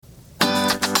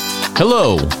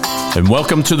Hello, and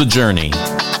welcome to The Journey,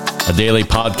 a daily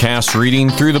podcast reading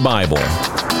through the Bible.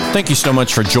 Thank you so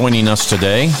much for joining us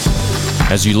today.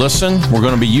 As you listen, we're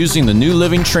going to be using the New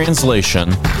Living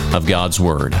Translation of God's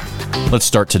Word. Let's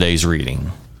start today's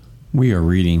reading. We are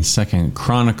reading 2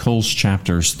 Chronicles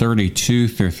chapters 32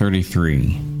 through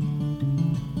 33.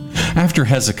 After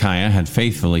Hezekiah had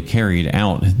faithfully carried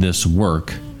out this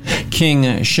work,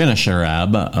 King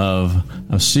Sennacherib of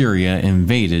Assyria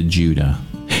invaded Judah.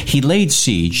 He laid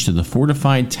siege to the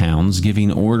fortified towns, giving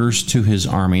orders to his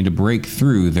army to break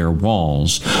through their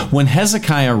walls. When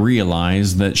Hezekiah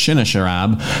realized that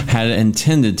Sennacherib had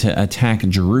intended to attack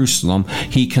Jerusalem,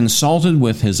 he consulted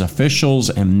with his officials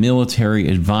and military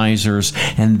advisors,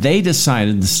 and they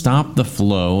decided to stop the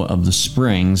flow of the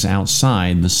springs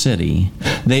outside the city.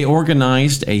 They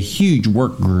organized a huge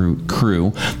work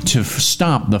crew to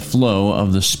stop the flow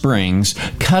of the springs,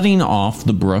 cutting off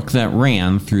the brook that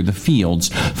ran through the fields.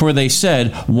 For they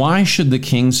said, "Why should the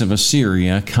kings of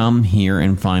Assyria come here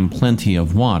and find plenty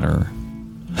of water?"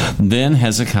 Then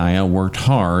Hezekiah worked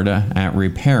hard at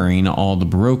repairing all the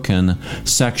broken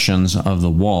sections of the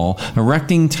wall,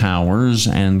 erecting towers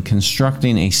and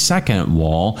constructing a second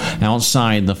wall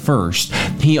outside the first.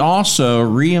 He also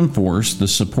reinforced the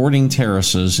supporting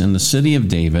terraces in the city of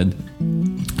David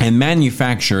and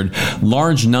manufactured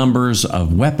large numbers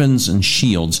of weapons and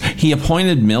shields. He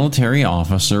appointed military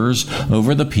officers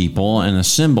over the people and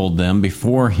assembled them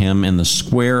before him in the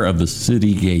square of the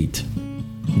city gate.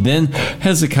 Then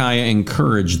Hezekiah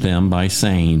encouraged them by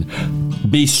saying,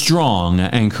 "Be strong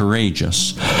and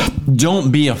courageous.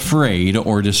 Don't be afraid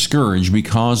or discouraged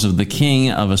because of the king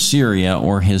of Assyria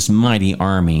or his mighty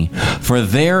army, for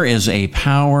there is a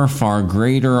power far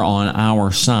greater on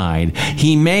our side.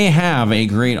 He may have a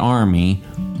great army,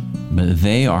 but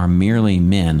they are merely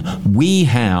men. We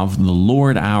have the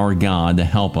Lord our God to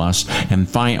help us and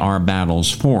fight our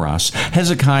battles for us."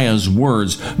 Hezekiah's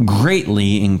words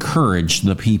greatly encouraged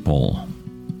the people.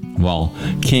 While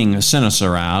King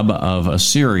Sennacherib of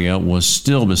Assyria was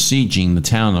still besieging the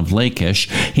town of Lachish,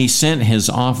 he sent his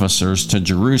officers to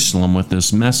Jerusalem with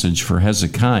this message for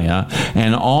Hezekiah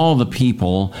and all the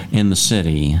people in the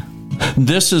city.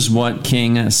 This is what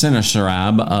King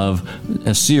Sennacherib of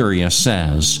Assyria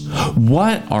says: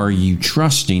 "What are you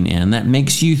trusting in that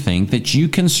makes you think that you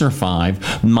can survive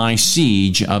my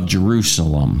siege of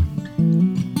Jerusalem?"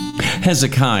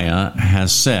 Hezekiah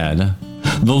has said,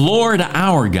 "The Lord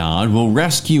our God will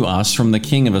rescue us from the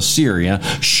king of Assyria."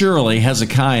 Surely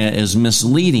Hezekiah is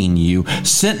misleading you,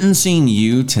 sentencing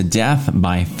you to death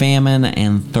by famine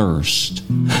and thirst.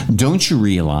 Don't you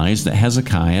realize that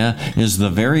Hezekiah is the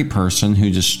very person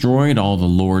who destroyed all the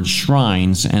Lord's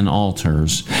shrines and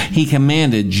altars? He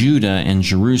commanded Judah and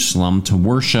Jerusalem to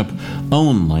worship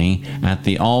only at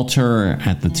the altar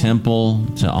at the temple,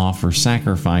 to offer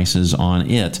sacrifices on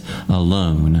it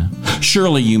alone.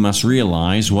 Surely you must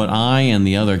realize what I and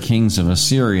the other kings of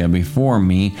Assyria before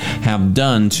me have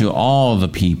done to all the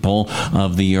people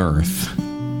of the earth.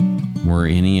 Were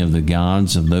any of the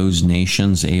gods of those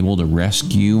nations able to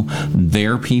rescue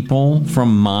their people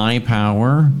from my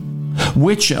power?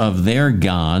 Which of their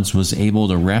gods was able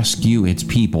to rescue its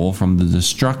people from the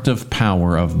destructive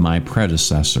power of my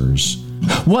predecessors?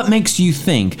 What makes you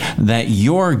think that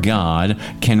your God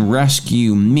can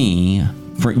rescue you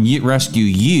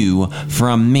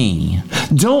from me?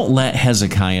 Don't let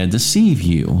Hezekiah deceive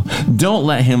you. Don't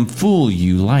let him fool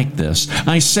you like this.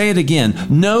 I say it again,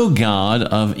 no God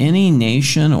of any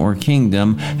nation or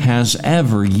kingdom has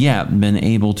ever yet been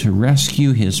able to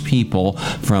rescue his people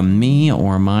from me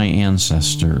or my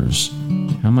ancestors.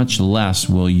 How much less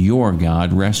will your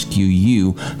God rescue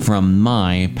you from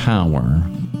my power?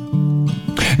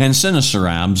 And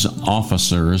Sennacherib's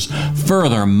officers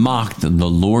further mocked the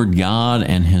Lord God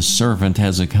and his servant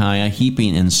Hezekiah,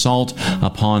 heaping insult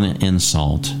upon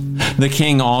insult. The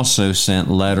king also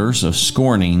sent letters of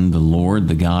scorning the Lord,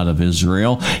 the God of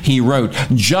Israel. He wrote,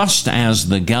 "Just as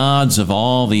the gods of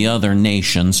all the other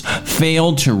nations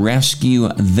failed to rescue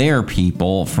their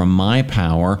people from my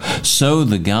power, so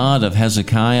the God of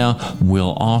Hezekiah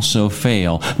will also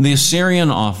fail." The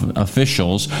Assyrian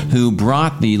officials who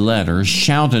brought the letters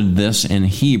shouted this in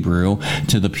Hebrew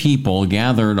to the people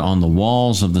gathered on the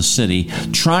walls of the city,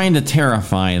 trying to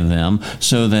terrify them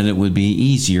so that it would be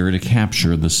easier to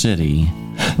capture the city.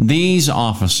 These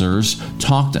officers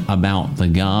talked about the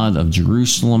God of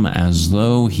Jerusalem as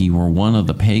though he were one of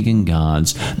the pagan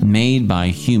gods made by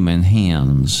human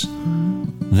hands.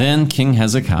 Then King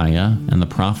Hezekiah and the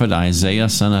prophet Isaiah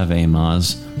son of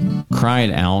Amoz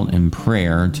cried out in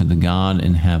prayer to the God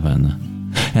in heaven.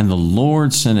 And the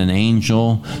Lord sent an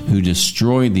angel who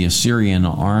destroyed the Assyrian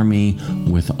army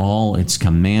with all its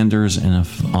commanders and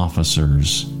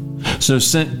officers. So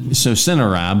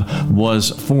Sennacherib was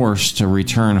forced to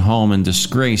return home in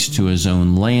disgrace to his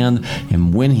own land,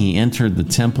 and when he entered the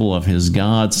temple of his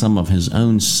God, some of his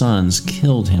own sons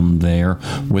killed him there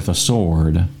with a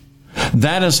sword.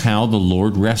 That is how the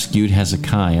Lord rescued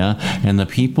Hezekiah and the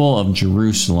people of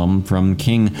Jerusalem from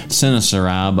King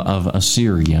Sennacherib of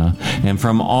Assyria and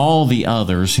from all the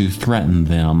others who threatened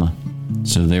them.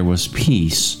 So there was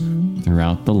peace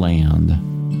throughout the land.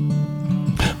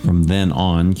 From then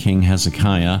on, King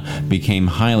Hezekiah became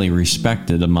highly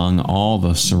respected among all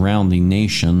the surrounding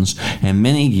nations, and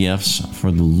many gifts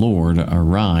for the Lord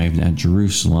arrived at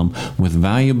Jerusalem, with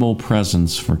valuable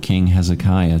presents for King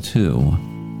Hezekiah too.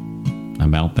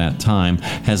 About that time,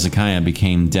 Hezekiah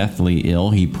became deathly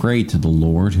ill. He prayed to the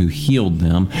Lord, who healed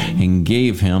them and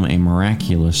gave him a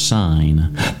miraculous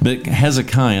sign. But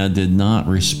Hezekiah did not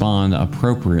respond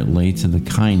appropriately to the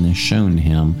kindness shown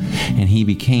him, and he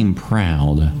became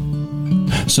proud.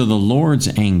 So the Lord's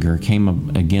anger came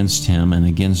up against him and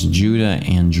against Judah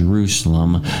and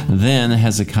Jerusalem. Then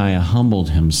Hezekiah humbled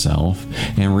himself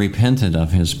and repented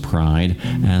of his pride,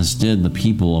 as did the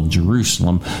people of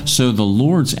Jerusalem. So the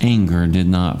Lord's anger did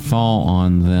not fall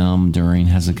on them during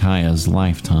Hezekiah's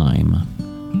lifetime.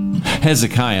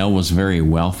 Hezekiah was very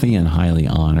wealthy and highly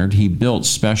honored. He built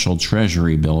special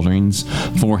treasury buildings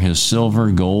for his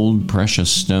silver, gold,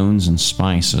 precious stones, and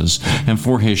spices, and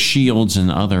for his shields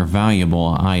and other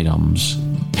valuable items.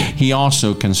 He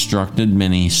also constructed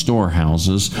many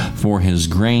storehouses for his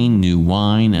grain, new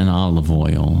wine, and olive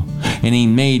oil. And he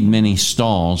made many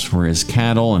stalls for his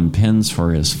cattle and pens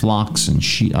for his flocks and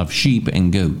of sheep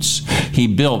and goats. He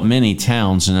built many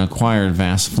towns and acquired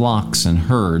vast flocks and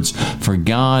herds, for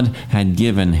God had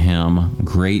given him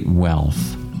great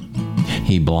wealth.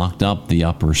 He blocked up the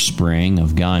upper spring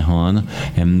of Gihon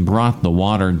and brought the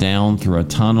water down through a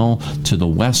tunnel to the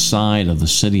west side of the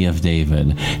city of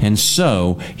David. And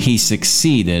so he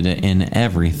succeeded in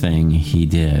everything he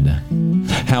did.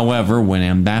 However, when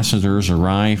ambassadors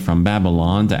arrived from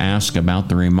Babylon to ask about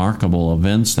the remarkable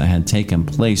events that had taken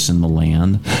place in the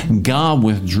land, God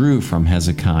withdrew from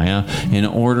Hezekiah in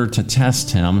order to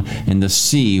test him and to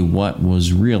see what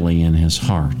was really in his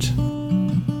heart.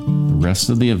 The rest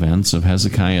of the events of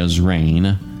Hezekiah's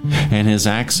reign and his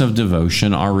acts of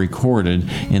devotion are recorded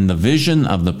in the vision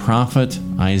of the prophet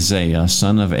Isaiah,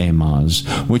 son of Amoz,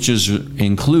 which is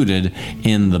included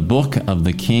in the book of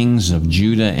the kings of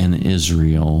Judah and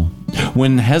Israel.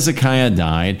 When Hezekiah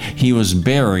died, he was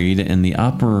buried in the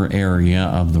upper area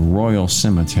of the royal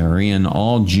cemetery, and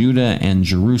all Judah and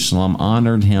Jerusalem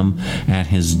honored him at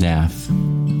his death.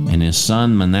 And his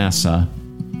son Manasseh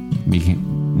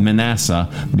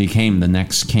became the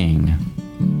next king.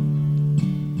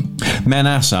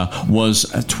 Manasseh was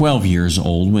 12 years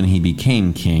old when he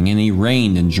became king, and he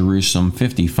reigned in Jerusalem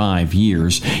 55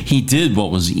 years. He did what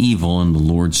was evil in the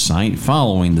Lord's sight,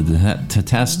 following the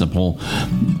detestable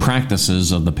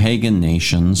practices of the pagan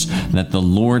nations that the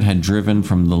Lord had driven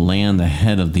from the land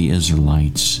ahead of the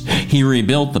Israelites. He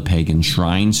rebuilt the pagan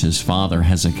shrines his father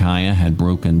Hezekiah had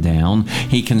broken down.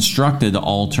 He constructed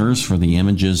altars for the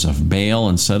images of Baal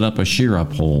and set up Asherah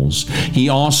poles. He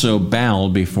also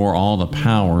bowed before all the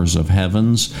powers of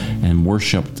heavens and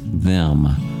worshipped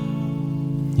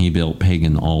them. He built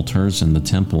pagan altars in the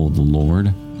temple of the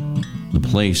Lord, the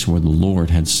place where the Lord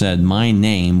had said, "My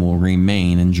name will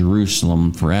remain in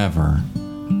Jerusalem forever."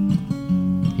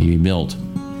 He built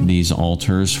these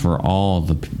altars for all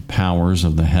the powers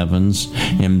of the heavens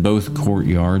in both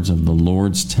courtyards of the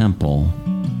Lord's temple.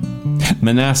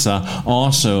 Manasseh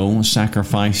also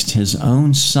sacrificed his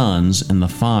own sons in the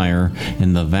fire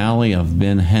in the valley of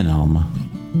Ben Hinnom.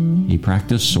 He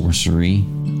practiced sorcery,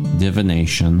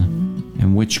 divination,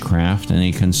 and witchcraft, and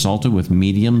he consulted with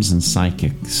mediums and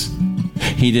psychics.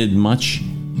 He did much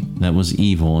that was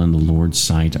evil in the Lord's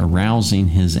sight, arousing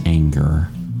his anger.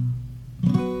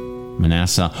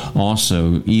 Manasseh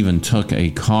also even took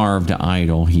a carved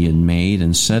idol he had made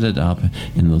and set it up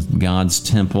in God's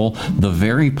temple, the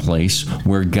very place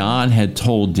where God had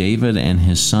told David and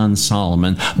his son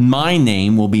Solomon, "My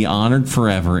name will be honored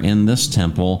forever in this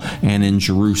temple and in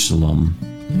Jerusalem,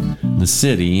 the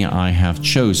city I have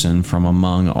chosen from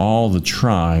among all the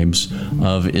tribes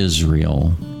of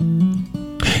Israel."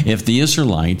 If the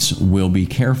Israelites will be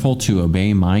careful to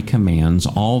obey my commands,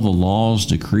 all the laws,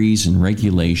 decrees, and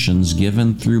regulations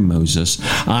given through Moses,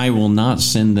 I will not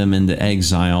send them into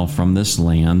exile from this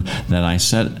land that I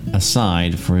set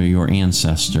aside for your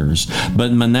ancestors.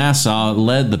 But Manasseh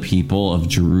led the people of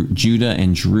Judah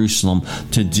and Jerusalem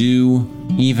to do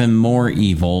even more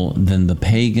evil than the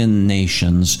pagan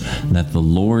nations that the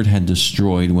Lord had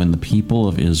destroyed when the people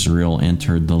of Israel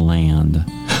entered the land.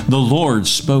 The Lord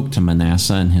spoke to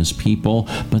Manasseh and his people,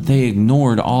 but they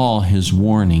ignored all his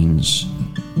warnings.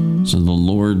 So the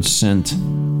Lord sent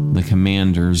the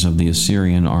commanders of the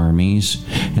Assyrian armies,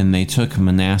 and they took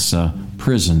Manasseh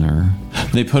prisoner.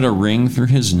 They put a ring through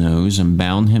his nose and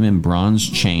bound him in bronze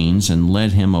chains and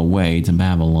led him away to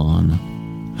Babylon.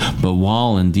 But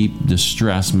while in deep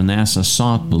distress, Manasseh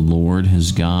sought the Lord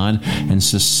his God and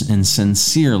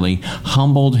sincerely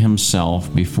humbled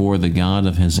himself before the God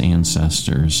of his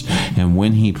ancestors. And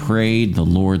when he prayed, the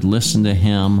Lord listened to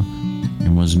him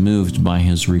and was moved by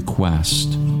his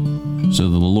request. So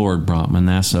the Lord brought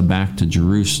Manasseh back to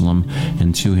Jerusalem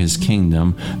and to his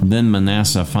kingdom. Then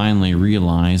Manasseh finally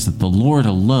realized that the Lord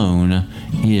alone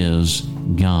is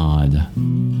God.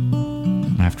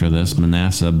 After this,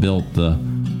 Manasseh built the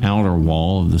outer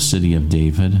wall of the city of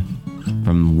David,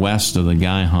 from west of the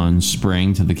Gihon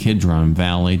spring to the Kidron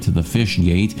valley to the fish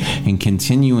gate, and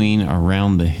continuing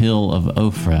around the hill of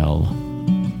Ophel.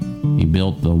 He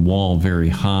built the wall very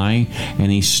high,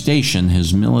 and he stationed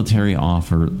his military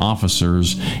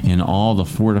officers in all the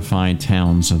fortified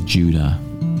towns of Judah.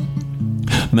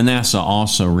 Manasseh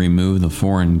also removed the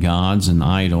foreign gods and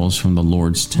idols from the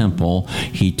Lord's temple.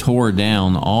 He tore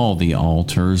down all the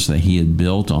altars that he had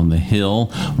built on the hill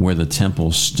where the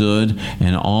temple stood,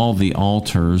 and all the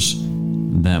altars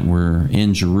that were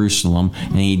in Jerusalem,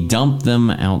 and he dumped them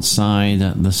outside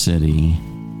the city.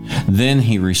 Then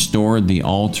he restored the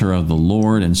altar of the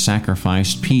Lord and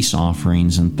sacrificed peace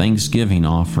offerings and thanksgiving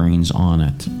offerings on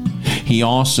it. He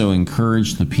also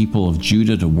encouraged the people of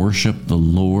Judah to worship the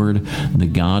Lord, the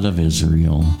God of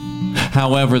Israel.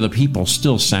 However, the people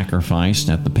still sacrificed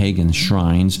at the pagan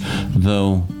shrines,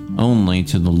 though only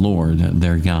to the Lord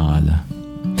their God.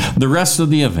 The rest of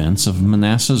the events of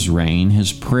Manasseh's reign,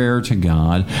 his prayer to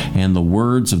God, and the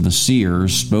words of the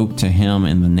seers spoke to him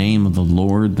in the name of the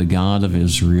Lord, the God of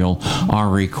Israel, are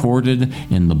recorded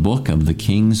in the book of the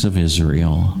kings of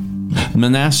Israel.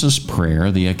 Manasseh's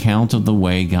prayer, the account of the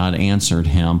way God answered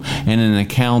him, and an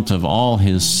account of all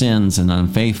his sins and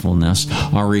unfaithfulness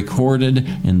are recorded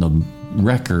in the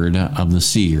record of the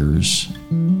seers.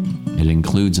 It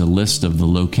includes a list of the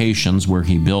locations where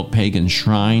he built pagan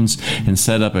shrines and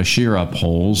set up Asherah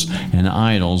poles and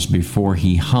idols before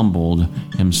he humbled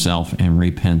himself and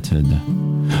repented.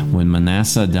 When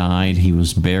Manasseh died, he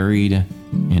was buried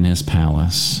in his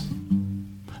palace.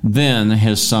 Then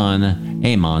his son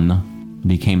Amon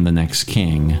became the next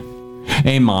king.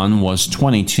 Amon was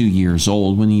 22 years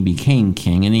old when he became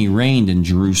king, and he reigned in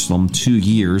Jerusalem 2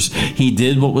 years. He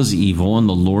did what was evil in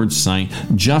the Lord's sight,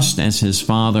 just as his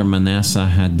father Manasseh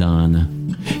had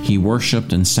done. He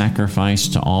worshipped and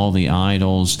sacrificed to all the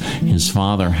idols his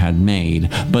father had made.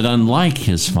 But unlike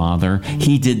his father,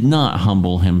 he did not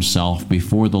humble himself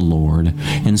before the Lord.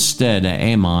 Instead,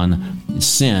 Amon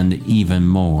sinned even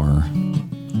more.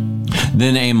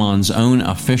 Then Amon's own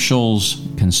officials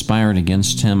conspired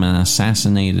against him and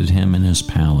assassinated him in his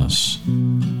palace.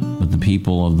 But the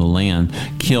people of the land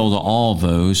killed all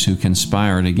those who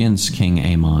conspired against King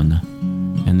Amon,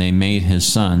 and they made his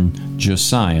son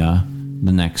Josiah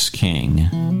the next king.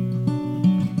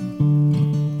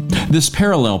 This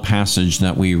parallel passage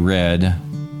that we read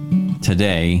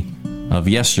today of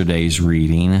yesterday's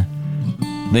reading,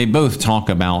 they both talk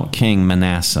about King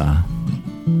Manasseh.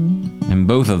 And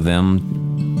both of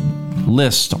them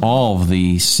list all of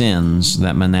the sins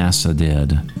that Manasseh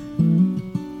did.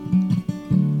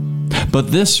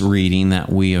 But this reading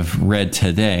that we have read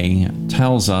today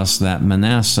tells us that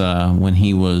Manasseh, when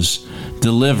he was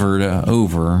delivered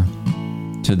over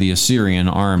to the Assyrian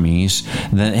armies,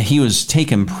 that he was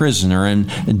taken prisoner,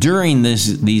 and during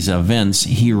these events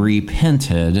he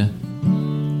repented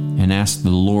and asked the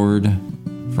Lord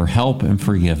for help and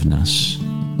forgiveness.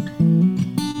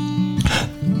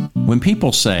 When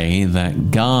people say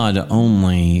that God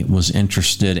only was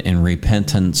interested in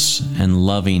repentance and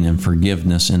loving and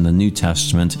forgiveness in the New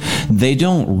Testament, they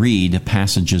don't read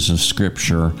passages of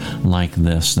Scripture like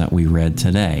this that we read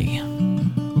today.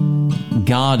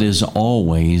 God is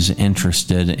always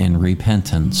interested in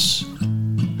repentance.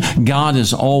 God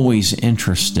is always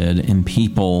interested in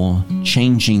people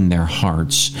changing their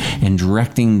hearts and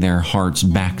directing their hearts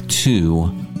back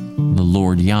to the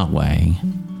Lord Yahweh.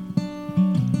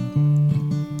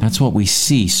 That's what we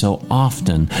see so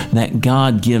often, that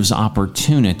God gives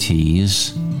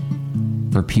opportunities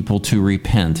for people to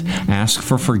repent, ask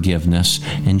for forgiveness,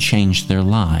 and change their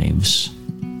lives.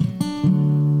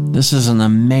 This is an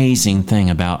amazing thing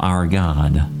about our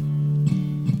God,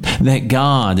 that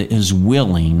God is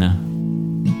willing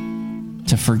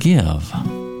to forgive.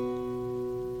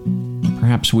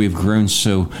 Perhaps we've grown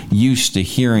so used to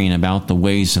hearing about the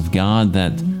ways of God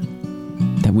that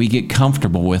we get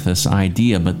comfortable with this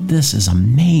idea, but this is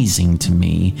amazing to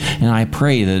me, and I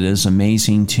pray that it is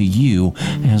amazing to you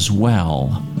as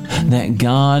well, that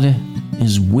God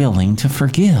is willing to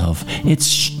forgive.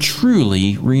 It's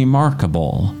truly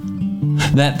remarkable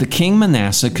that the King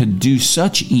Manasseh could do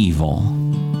such evil,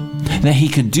 that he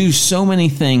could do so many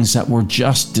things that were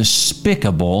just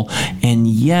despicable, and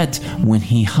yet when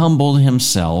he humbled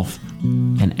himself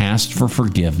and asked for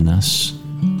forgiveness,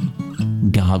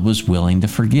 God was willing to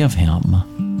forgive him.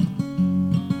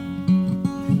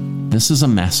 This is a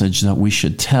message that we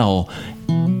should tell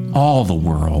all the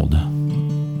world.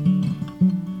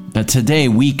 That today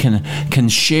we can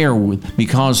share with,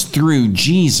 because through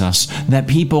Jesus, that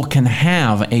people can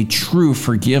have a true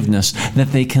forgiveness,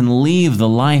 that they can leave the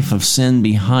life of sin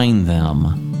behind them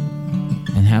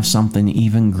and have something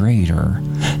even greater.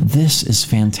 This is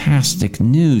fantastic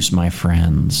news, my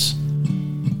friends.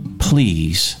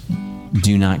 Please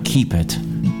do not keep it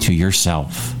to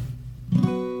yourself.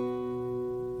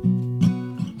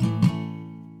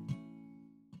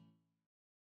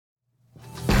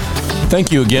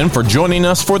 Thank you again for joining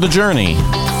us for the journey.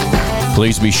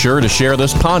 Please be sure to share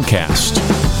this podcast.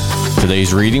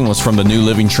 Today's reading was from the New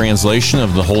Living Translation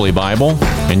of the Holy Bible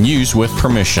and used with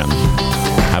permission.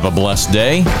 Have a blessed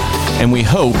day, and we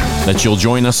hope that you'll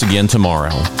join us again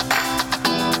tomorrow.